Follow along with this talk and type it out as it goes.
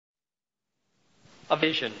a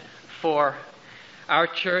vision for our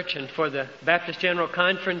church and for the Baptist General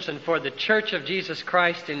Conference and for the Church of Jesus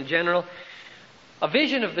Christ in general. A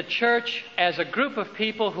vision of the church as a group of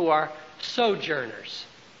people who are sojourners,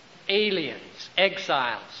 aliens,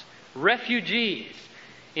 exiles, refugees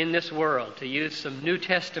in this world, to use some New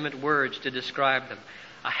Testament words to describe them.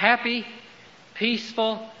 A happy,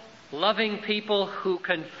 peaceful, loving people who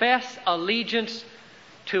confess allegiance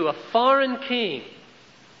to a foreign king,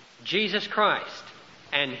 Jesus Christ,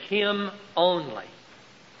 and Him only.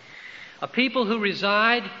 A people who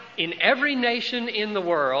reside in every nation in the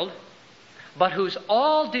world, but whose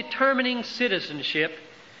all-determining citizenship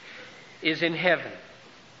is in heaven,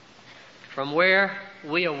 from where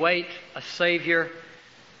we await a Savior,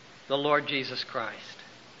 the Lord Jesus Christ.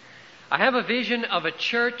 I have a vision of a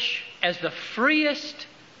church as the freest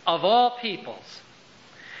of all peoples,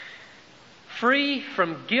 free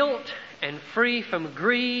from guilt and free from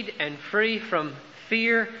greed and free from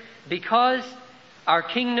fear, because our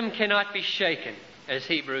kingdom cannot be shaken, as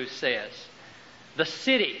Hebrews says. The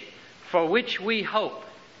city for which we hope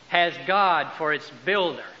has God for its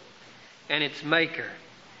builder and its maker,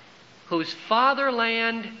 whose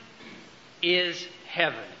fatherland is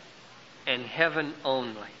heaven and heaven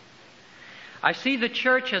only. I see the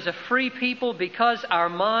church as a free people because our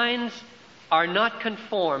minds are not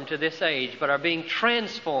conformed to this age, but are being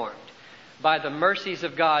transformed by the mercies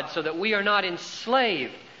of God, so that we are not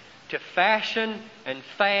enslaved to fashion and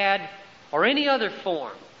fad or any other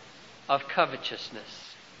form of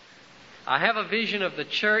covetousness. I have a vision of the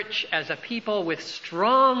church as a people with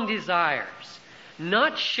strong desires,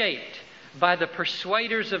 not shaped by the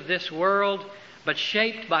persuaders of this world, but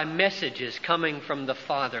shaped by messages coming from the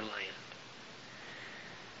fatherland.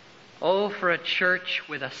 Oh, for a church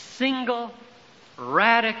with a single,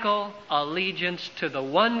 radical allegiance to the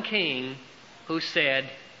one King who said,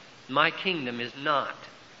 "My kingdom is not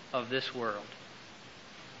of this world."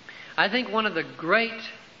 I think one of the great,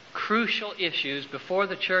 crucial issues before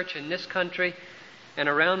the church in this country and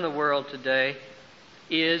around the world today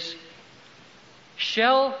is,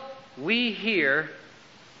 shall we here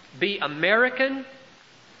be American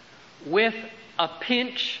with a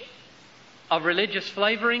pinch of religious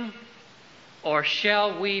flavoring, or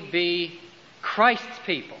shall we be Christ's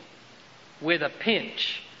people with a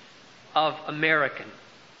pinch of American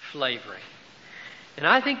flavoring? And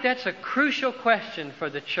I think that's a crucial question for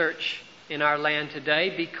the church in our land today,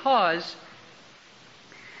 because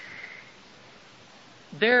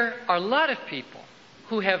there are a lot of people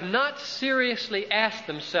who have not seriously asked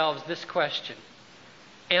themselves this question: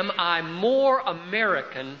 am I more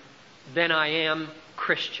American than I am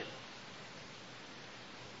Christian?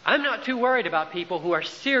 I'm not too worried about people who are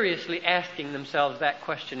seriously asking themselves that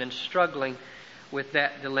question and struggling with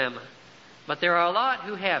that dilemma. But there are a lot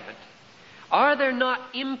who haven't. Are there not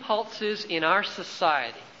impulses in our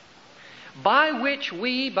society by which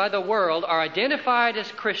we, by the world, are identified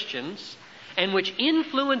as Christians, and which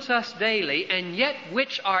influence us daily, and yet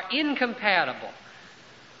which are incompatible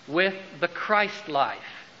with the Christ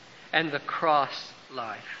life and the cross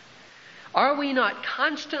life? Are we not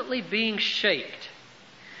constantly being shaped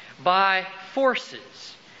by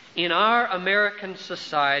forces in our American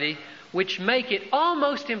society which make it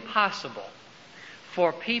almost impossible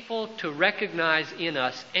for people to recognize in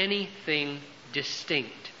us anything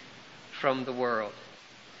distinct from the world?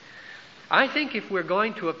 I think if we're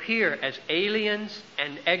going to appear as aliens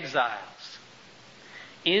and exiles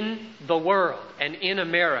in the world and in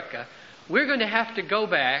America, we're going to have to go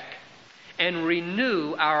back and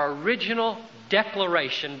renew our original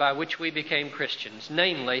declaration by which we became Christians,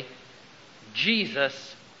 namely,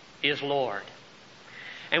 Jesus is Lord.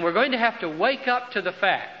 And we're going to have to wake up to the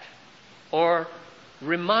fact, or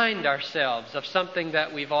remind ourselves of something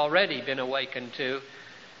that we've already been awakened to,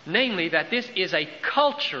 namely that this is a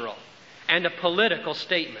cultural and a political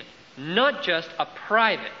statement, not just a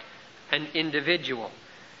private and individual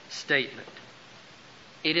statement.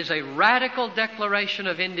 It is a radical declaration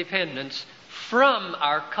of independence from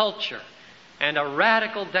our culture and a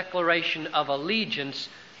radical declaration of allegiance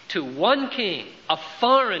to one King, a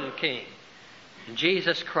foreign King,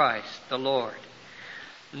 Jesus Christ the Lord.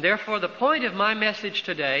 And therefore, the point of my message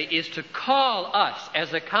today is to call us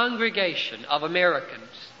as a congregation of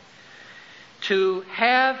Americans to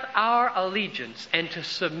have our allegiance and to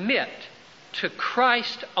submit to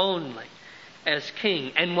Christ only as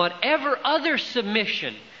King, and whatever other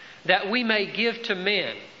submission that we may give to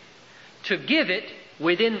men, to give it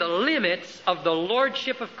within the limits of the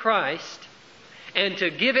Lordship of Christ, and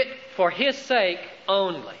to give it for His sake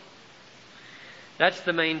only. That's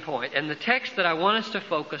the main point. And the text that I want us to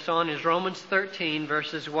focus on is Romans 13,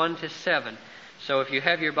 verses 1 to 7. So if you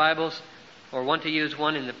have your Bibles or want to use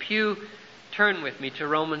one in the pew, turn with me to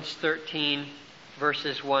Romans 13,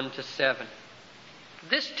 verses 1 to 7.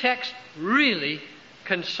 This text really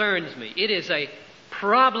concerns me. It is a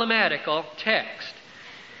problematical text.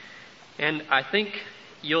 And I think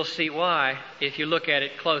you'll see why if you look at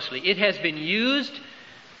it closely. It has been used,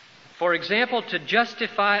 for example, to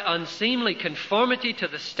justify unseemly conformity to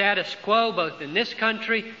the status quo both in this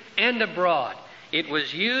country and abroad. It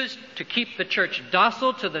was used to keep the church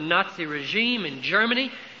docile to the Nazi regime in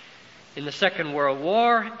Germany in the Second World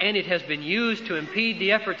War, and it has been used to impede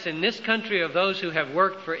the efforts in this country of those who have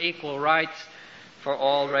worked for equal rights for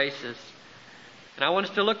all races. And I want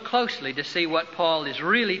us to look closely to see what Paul is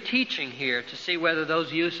really teaching here, to see whether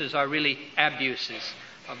those uses are really abuses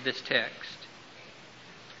of this text.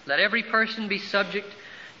 Let every person be subject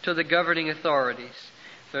to the governing authorities.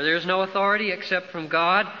 For there is no authority except from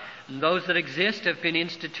God, and those that exist have been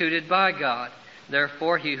instituted by God.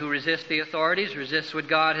 Therefore, he who resists the authorities resists what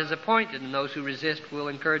God has appointed, and those who resist will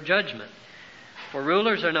incur judgment. For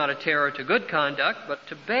rulers are not a terror to good conduct, but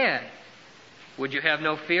to bad. Would you have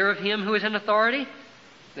no fear of him who is in authority?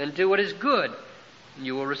 Then do what is good, and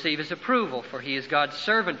you will receive his approval, for he is God's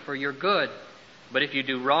servant for your good. But if you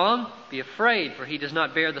do wrong, be afraid, for he does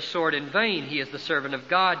not bear the sword in vain. He is the servant of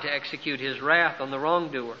God to execute his wrath on the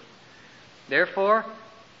wrongdoer. Therefore,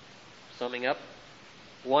 summing up,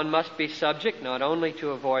 one must be subject not only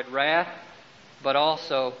to avoid wrath, but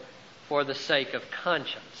also for the sake of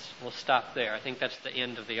conscience. We'll stop there. I think that's the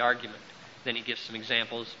end of the argument. Then he gives some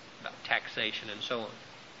examples about taxation and so on.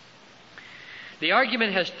 The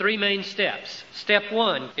argument has three main steps. Step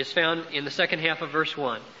 1 is found in the second half of verse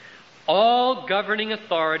 1. All governing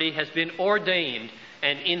authority has been ordained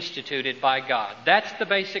and instituted by God. That's the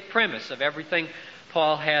basic premise of everything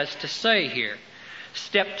Paul has to say here.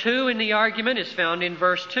 Step 2 in the argument is found in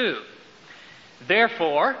verse 2.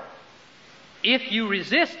 Therefore, if you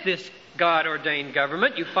resist this God-ordained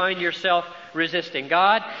government, you find yourself resisting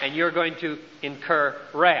God, and you're going to incur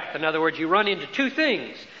wrath. In other words, you run into two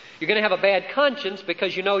things. You're going to have a bad conscience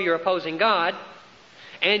because you know you're opposing God,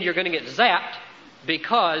 and you're going to get zapped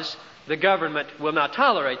because the government will not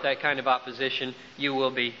tolerate that kind of opposition. You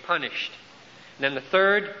will be punished. And then the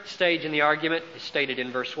third stage in the argument is stated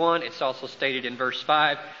in verse 1. It's also stated in verse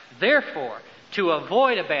 5. Therefore, to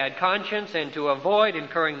avoid a bad conscience and to avoid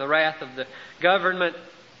incurring the wrath of the government,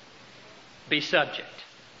 be subject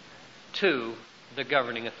to the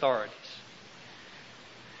governing authorities.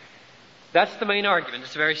 That's the main argument.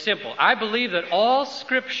 It's very simple. I believe that all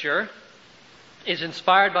Scripture is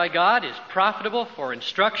inspired by God, is profitable for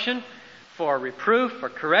instruction, for reproof, for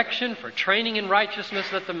correction, for training in righteousness,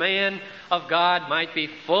 that the man of God might be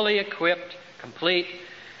fully equipped, complete,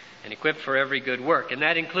 and equipped for every good work. And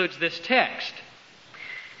that includes this text.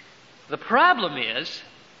 The problem is,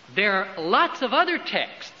 there are lots of other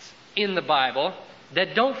texts in the Bible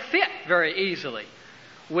that don't fit very easily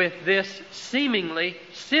with this seemingly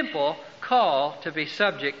simple call to be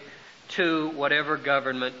subject to whatever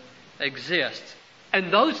government exists.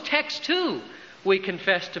 And those texts, too, we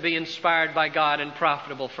confess to be inspired by God and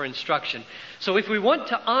profitable for instruction. So if we want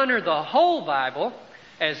to honor the whole Bible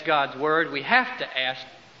as God's Word, we have to ask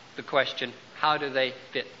the question, how do they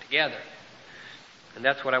fit together? And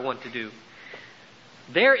that's what I want to do.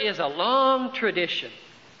 There is a long tradition,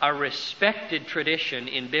 a respected tradition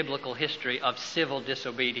in biblical history of civil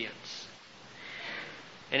disobedience.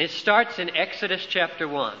 And it starts in Exodus chapter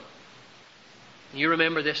 1. You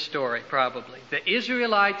remember this story, probably. The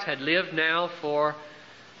Israelites had lived now for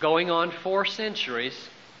going on 4 centuries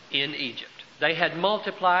in Egypt. They had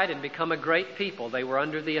multiplied and become a great people. They were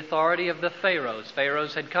under the authority of the pharaohs.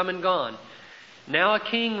 Pharaohs had come and gone. Now a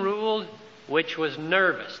king ruled which was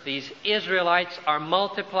nervous. These Israelites are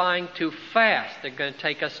multiplying too fast. They're going to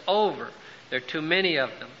take us over. There are too many of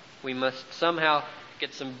them. We must somehow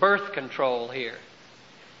get some birth control here.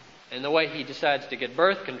 And the way he decides to get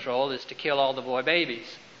birth control is to kill all the boy babies.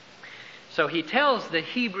 So he tells the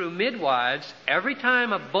Hebrew midwives, every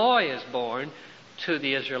time a boy is born to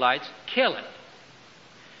the Israelites, kill it.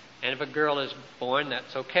 And if a girl is born,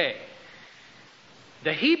 that's okay.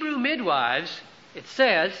 The Hebrew midwives, it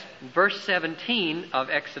says, in verse 17 of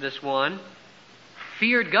Exodus 1,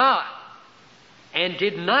 feared God and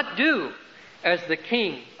did not do as the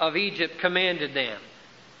king of Egypt commanded them,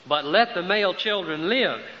 but let the male children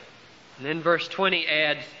live. And then verse 20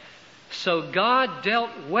 adds, so God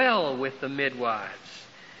dealt well with the midwives,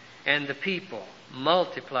 and the people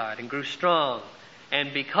multiplied and grew strong.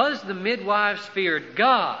 And because the midwives feared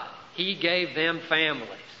God, He gave them families.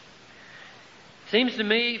 Seems to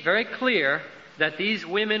me very clear that these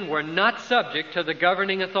women were not subject to the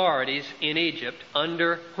governing authorities in Egypt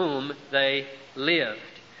under whom they lived.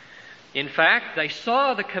 In fact, they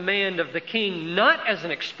saw the command of the king not as an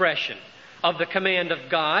expression of the command of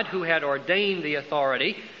God who had ordained the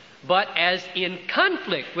authority, but as in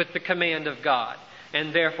conflict with the command of God.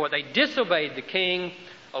 And therefore they disobeyed the king,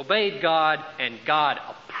 obeyed God, and God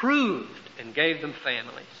approved and gave them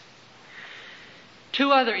families.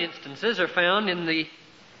 Two other instances are found in the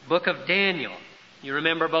book of Daniel. You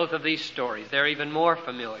remember both of these stories. They're even more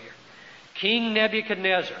familiar. King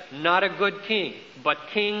Nebuchadnezzar, not a good king, but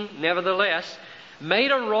king nevertheless,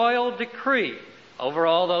 made a royal decree over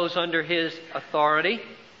all those under his authority.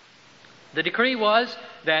 The decree was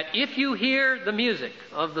that if you hear the music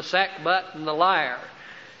of the sackbut and the lyre,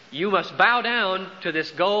 you must bow down to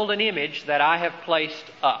this golden image that I have placed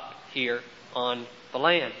up here on the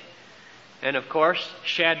land. And of course,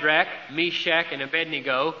 Shadrach, Meshach, and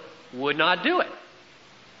Abednego would not do it.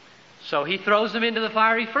 So he throws them into the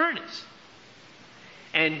fiery furnace.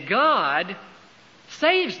 And God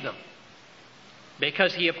saves them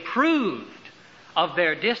because He approved of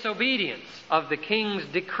their disobedience of the king's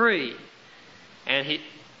decree. And He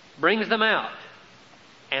brings them out.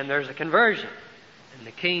 And there's a conversion. And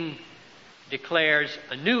the king declares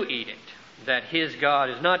a new edict that his God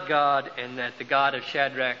is not God and that the God of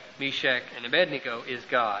Shadrach, Meshach, and Abednego is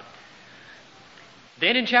God.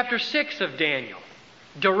 Then in chapter 6 of Daniel,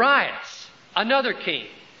 Darius, another king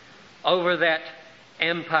over that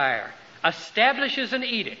empire, establishes an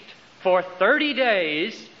edict. For 30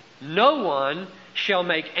 days, no one shall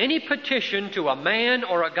make any petition to a man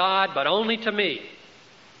or a god, but only to me.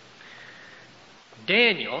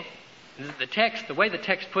 Daniel, the way the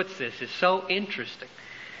text puts this is so interesting.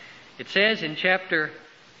 It says in chapter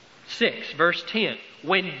 6, verse 10,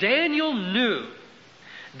 when Daniel knew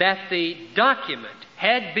that the document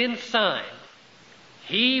had been signed,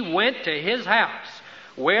 he went to his house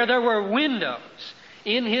where there were windows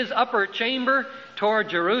in his upper chamber toward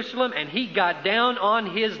Jerusalem, and he got down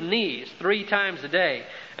on his knees 3 times a day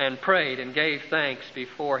and prayed and gave thanks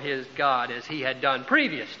before his God as he had done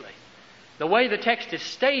previously. The way the text is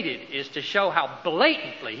stated is to show how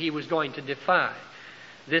blatantly he was going to defy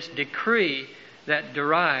this decree that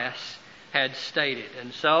Darius had stated.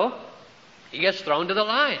 And so he gets thrown to the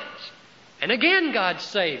lions. And again God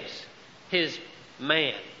saves his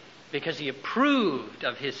man because he approved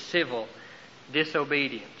of his civil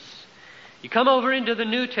disobedience. You come over into the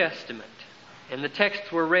New Testament, and the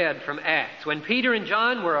texts were read from Acts. When Peter and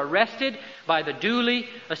John were arrested by the duly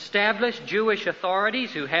established Jewish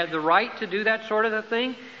authorities who had the right to do that sort of a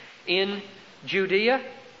thing in Judea,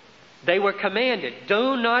 they were commanded,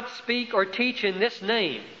 do not speak or teach in this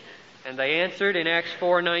name. And they answered in Acts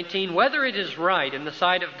 4:19, whether it is right in the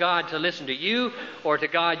sight of God to listen to you or to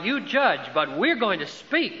God, you judge, but we're going to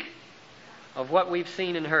speak of what we've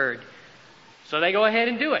seen and heard. So they go ahead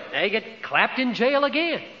and do it. They get clapped in jail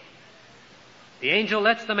again. The angel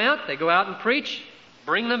lets them out. They go out and preach,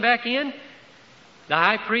 bring them back in. The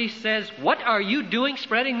high priest says, what are you doing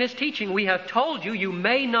spreading this teaching? We have told you, you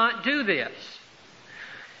may not do this.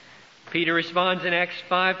 Peter responds in Acts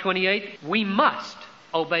 5:28, we must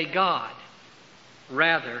obey God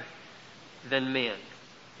rather than men.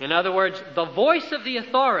 In other words, the voice of the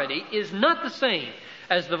authority is not the same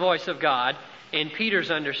as the voice of God in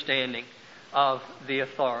Peter's understanding of the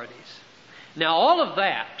authorities. Now all of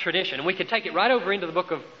that tradition, and we could take it right over into the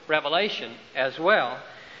book of Revelation as well,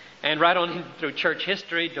 and right on through church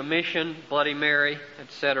history, Domitian, Bloody Mary,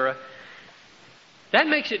 etc. That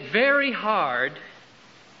makes it very hard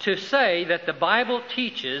to say that the Bible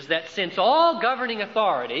teaches that since all governing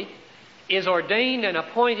authority is ordained and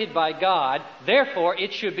appointed by God, therefore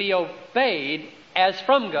it should be obeyed as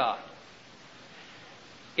from God.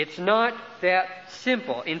 It's not that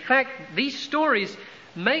simple. In fact, these stories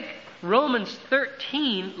make Romans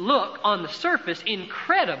 13 look on the surface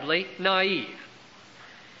incredibly naive.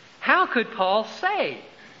 How could Paul say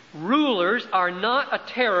rulers are not a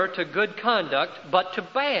terror to good conduct but to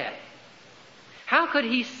bad? How could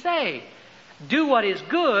he say, do what is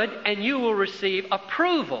good and you will receive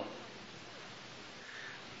approval?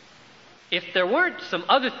 If there weren't some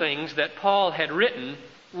other things that Paul had written,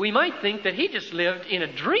 we might think that he just lived in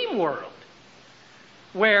a dream world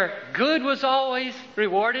where good was always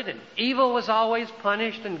rewarded and evil was always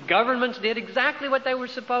punished and governments did exactly what they were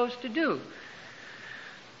supposed to do.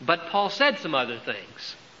 But Paul said some other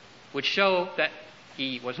things which show that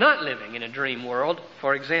he was not living in a dream world.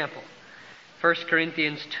 For example, 1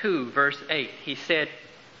 Corinthians 2, verse 8, he said,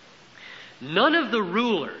 none of the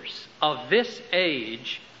rulers of this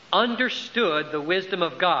age understood the wisdom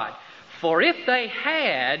of God. For if they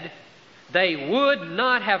had, they would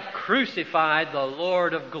not have crucified the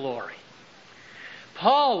Lord of glory.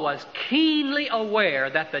 Paul was keenly aware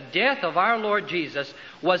that the death of our Lord Jesus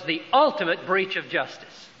was the ultimate breach of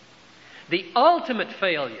justice, the ultimate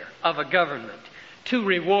failure of a government to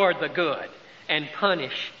reward the good and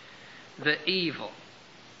punish the evil.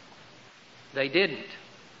 They didn't.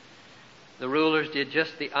 The rulers did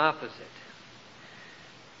just the opposite.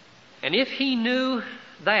 And if he knew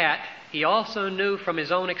that, he also knew from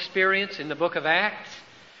his own experience in the book of Acts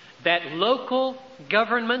that local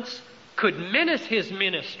governments could menace his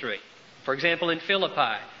ministry, for example in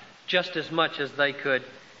Philippi, just as much as they could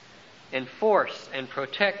enforce and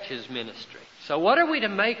protect his ministry. So what are we to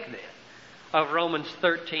make then of Romans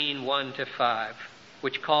 13, 1-5,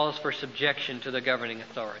 which calls for subjection to the governing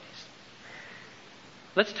authorities?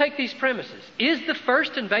 Let's take these premises. Is the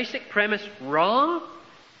first and basic premise wrong?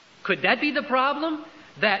 Could that be the problem?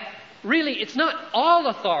 That really it's not all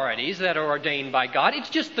authorities that are ordained by God, it's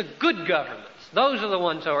just the good governments. Those are the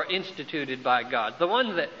ones who are instituted by God, the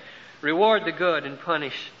ones that reward the good and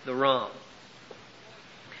punish the wrong.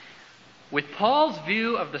 With Paul's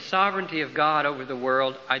view of the sovereignty of God over the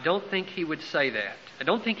world, I don't think he would say that. I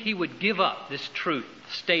don't think he would give up this truth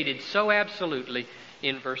stated so absolutely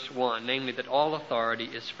in verse 1, namely that all authority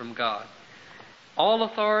is from God. All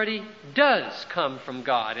authority does come from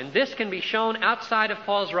God, and this can be shown outside of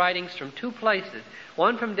Paul's writings from two places,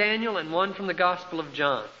 one from Daniel and one from the Gospel of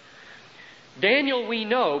John. Daniel, we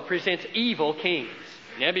know, presents evil kings.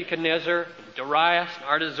 Nebuchadnezzar, Darius, and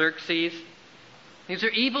Artaxerxes. These are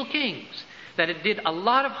evil kings that did a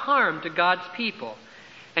lot of harm to God's people.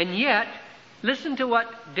 And yet, listen to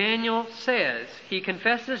what Daniel says. He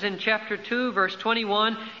confesses in chapter 2, verse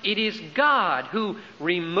 21, it is God who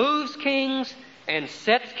removes kings and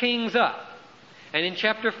sets kings up. And in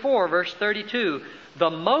chapter 4, verse 32, the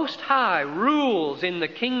Most High rules in the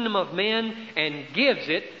kingdom of men and gives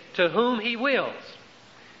it to whom He wills.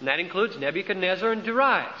 And that includes Nebuchadnezzar and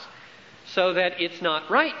Darius. So that it's not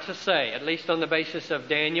right to say, at least on the basis of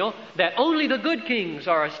Daniel, that only the good kings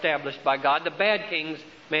are established by God. The bad kings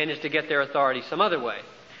manage to get their authority some other way.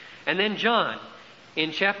 And then John,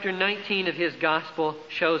 in chapter 19 of his gospel,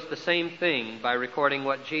 shows the same thing by recording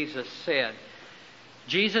what Jesus said.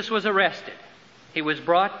 Jesus was arrested. He was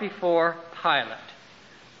brought before Pilate.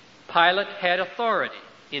 Pilate had authority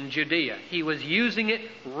in Judea. He was using it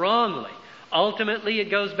wrongly. Ultimately, it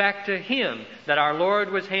goes back to him that our Lord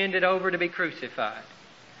was handed over to be crucified.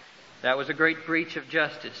 That was a great breach of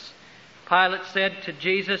justice. Pilate said to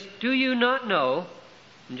Jesus, "Do you not know,"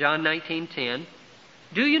 in John 19:10,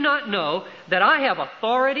 "do you not know that I have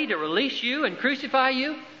authority to release you and crucify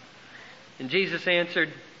you?" And Jesus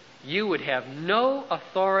answered, "You would have no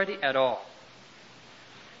authority at all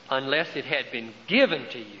unless it had been given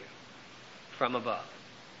to you from above."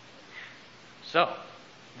 So,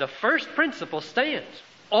 the first principle stands.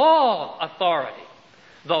 All authority,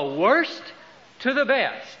 the worst to the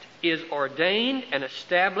best, is ordained and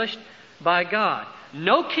established by God.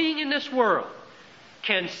 No king in this world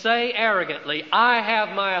can say arrogantly, "I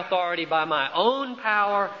have my authority by my own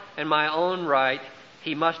power and my own right."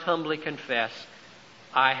 He must humbly confess,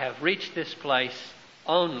 "I have reached this place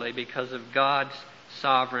only because of God's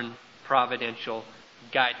sovereign, providential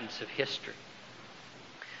guidance of history."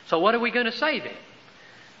 So what are we going to say then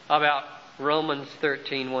about Romans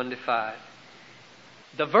 13, 1-5?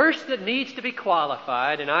 The verse that needs to be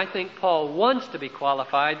qualified, and I think Paul wants to be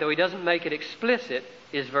qualified, though he doesn't make it explicit,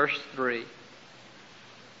 is verse 3.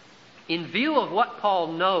 In view of what Paul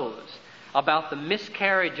knows about the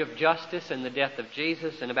miscarriage of justice and the death of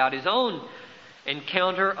Jesus, and about his own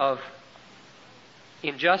encounter of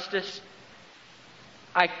injustice,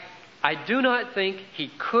 I do not think he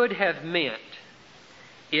could have meant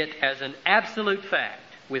it as an absolute fact,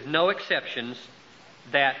 with no exceptions,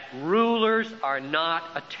 that rulers are not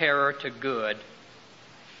a terror to good,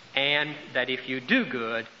 and that if you do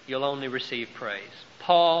good, you'll only receive praise.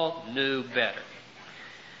 Paul knew better.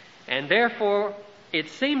 And therefore, it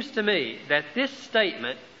seems to me that this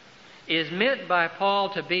statement is meant by Paul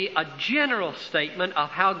to be a general statement of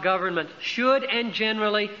how governments should and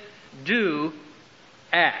generally do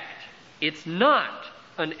act. It's not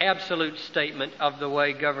an absolute statement of the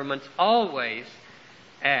way governments always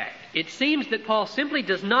act. It seems that Paul simply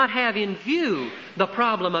does not have in view the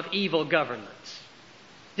problem of evil governments.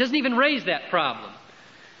 He doesn't even raise that problem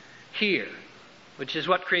here, which is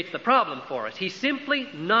what creates the problem for us. He's simply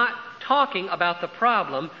not talking about the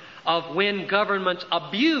problem of when governments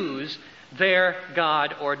abuse their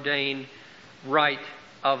God-ordained right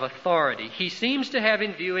of authority. He seems to have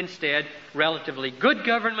in view instead relatively good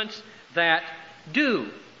governments that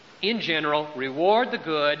do, in general, reward the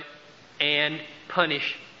good and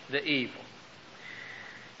punish the evil.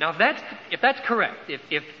 Now, if that's correct,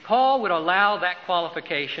 if Paul would allow that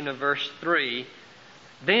qualification of verse 3,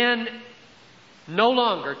 then no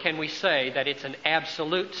longer can we say that it's an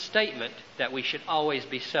absolute statement that we should always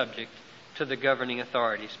be subject to the governing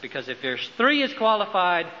authorities. Because if verse 3 is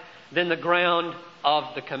qualified, then the ground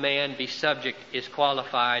of the command be subject is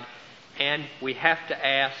qualified. And we have to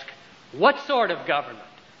ask, what sort of government,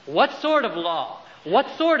 what sort of law,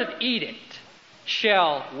 what sort of edict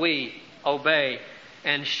shall we obey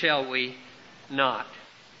and shall we not?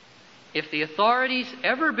 If the authorities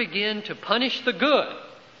ever begin to punish the good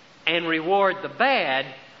and reward the bad,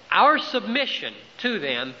 our submission to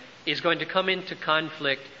them is going to come into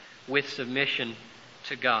conflict with submission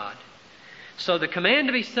to God. So the command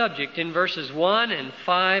to be subject in verses 1 and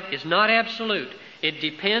 5 is not absolute. It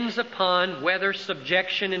depends upon whether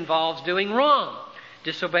subjection involves doing wrong,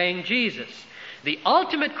 disobeying Jesus. The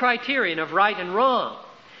ultimate criterion of right and wrong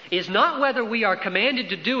is not whether we are commanded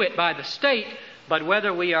to do it by the state, but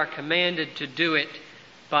whether we are commanded to do it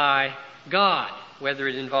by God, whether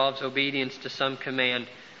it involves obedience to some command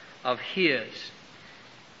of His.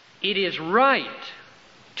 It is right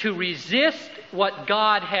to resist what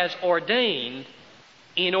God has ordained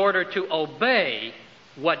in order to obey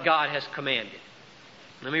what God has commanded.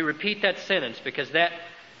 Let me repeat that sentence because that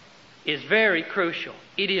is very crucial.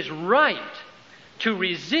 It is right to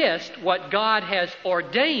resist what God has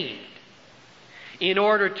ordained in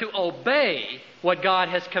order to obey what God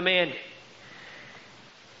has commanded.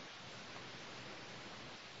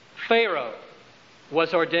 Pharaoh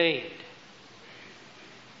was ordained.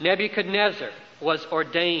 Nebuchadnezzar was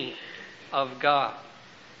ordained of God.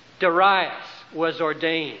 Darius was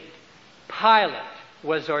ordained. Pilate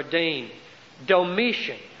was ordained.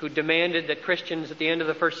 Domitian, who demanded that Christians at the end of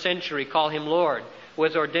the first century call him Lord,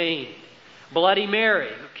 was ordained. Bloody Mary,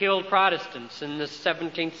 who killed Protestants in the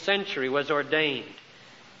 17th century, was ordained.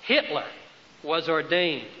 Hitler was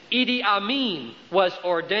ordained. Idi Amin was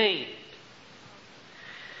ordained.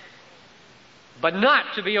 But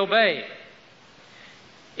not to be obeyed.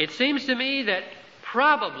 It seems to me that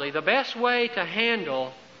probably the best way to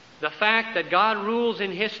handle the fact that God rules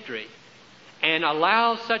in history and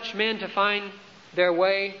allows such men to find their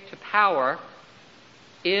way to power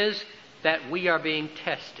is that we are being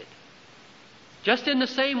tested. Just in the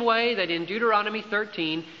same way that in Deuteronomy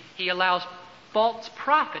 13, He allows false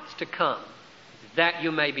prophets to come, that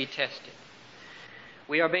you may be tested.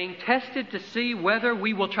 We are being tested to see whether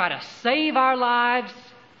we will try to save our lives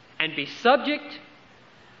and be subject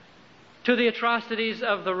to the atrocities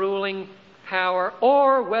of the ruling power,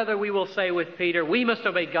 or whether we will say with Peter, we must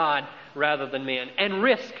obey God rather than men, and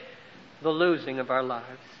risk the losing of our lives.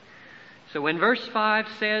 So when verse 5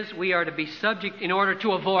 says we are to be subject in order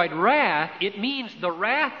to avoid wrath, it means the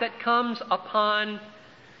wrath that comes upon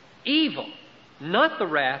evil, not the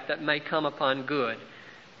wrath that may come upon good.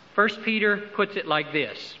 1 Peter puts it like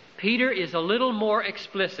this. Peter is a little more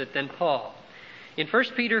explicit than Paul. In 1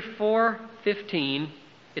 Peter 4:15,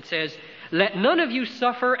 it says, "Let none of you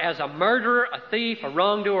suffer as a murderer, a thief, a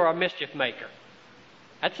wrongdoer, or a mischief maker."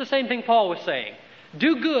 That's the same thing Paul was saying.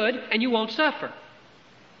 Do good and you won't suffer.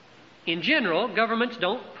 In general, governments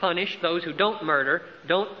don't punish those who don't murder,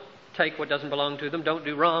 don't take what doesn't belong to them, don't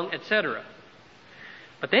do wrong, etc.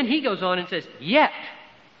 But then he goes on and says, "Yet,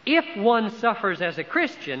 if one suffers as a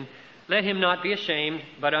Christian, let him not be ashamed,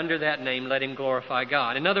 but under that name let him glorify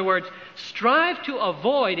God." In other words, strive to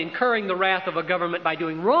avoid incurring the wrath of a government by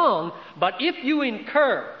doing wrong, but if you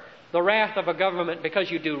incur the wrath of a government because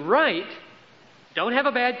you do right, don't have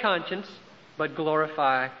a bad conscience, but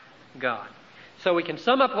glorify God. So we can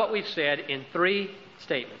sum up what we've said in 3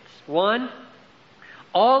 statements. 1,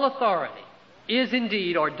 all authority is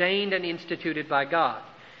indeed ordained and instituted by God.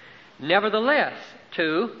 Nevertheless,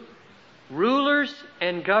 2, rulers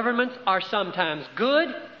and governments are sometimes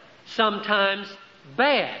good, sometimes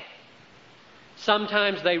bad.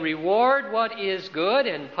 Sometimes they reward what is good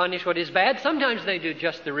and punish what is bad. Sometimes they do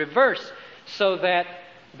just the reverse, so that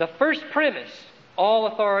the first premise, all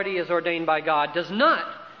authority is ordained by God, does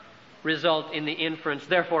not result in the inference,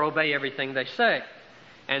 therefore obey everything they say.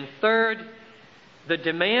 And 3rd, the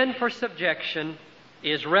demand for subjection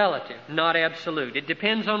is relative, not absolute. It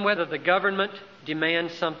depends on whether the government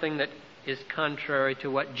demands something that is contrary to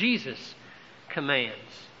what Jesus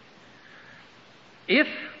commands. If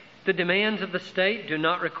the demands of the state do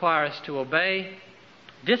not require us to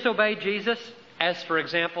disobey Jesus, as for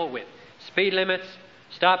example with speed limits,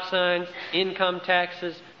 stop signs, income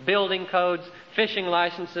taxes, building codes, fishing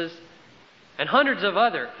licenses, and hundreds of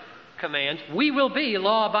other commands, we will be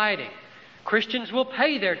law-abiding. Christians will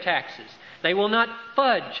pay their taxes. They will not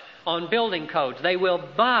fudge on building codes. They will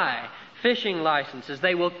buy fishing licenses.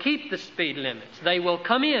 They will keep the speed limits. They will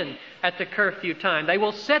come in at the curfew time. They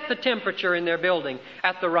will set the temperature in their building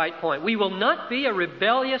at the right point. We will not be a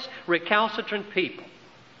rebellious, recalcitrant people.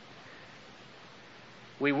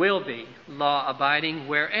 We will be law-abiding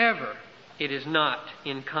wherever it is not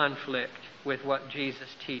in conflict with what Jesus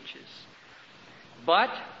teaches.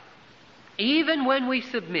 But even when we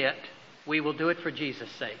submit, we will do it for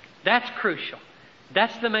Jesus' sake. That's crucial.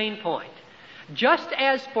 That's the main point. Just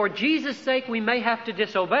as for Jesus' sake we may have to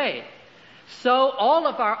disobey, so all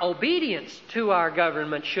of our obedience to our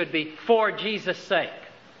government should be for Jesus' sake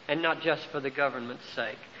and not just for the government's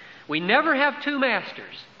sake. We never have two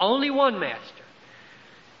masters, only one master.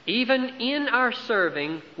 Even in our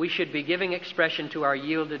serving, we should be giving expression to our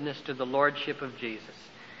yieldedness to the Lordship of Jesus.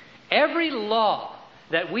 Every law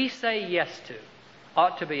that we say yes to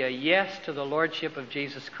ought to be a yes to the Lordship of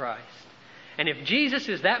Jesus Christ. And if Jesus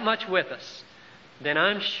is that much with us, then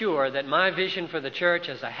I'm sure that my vision for the church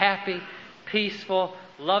as a happy, peaceful,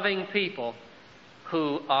 loving people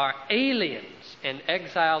who are aliens and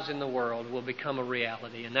exiles in the world will become a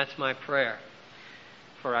reality. And that's my prayer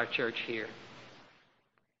for our church here.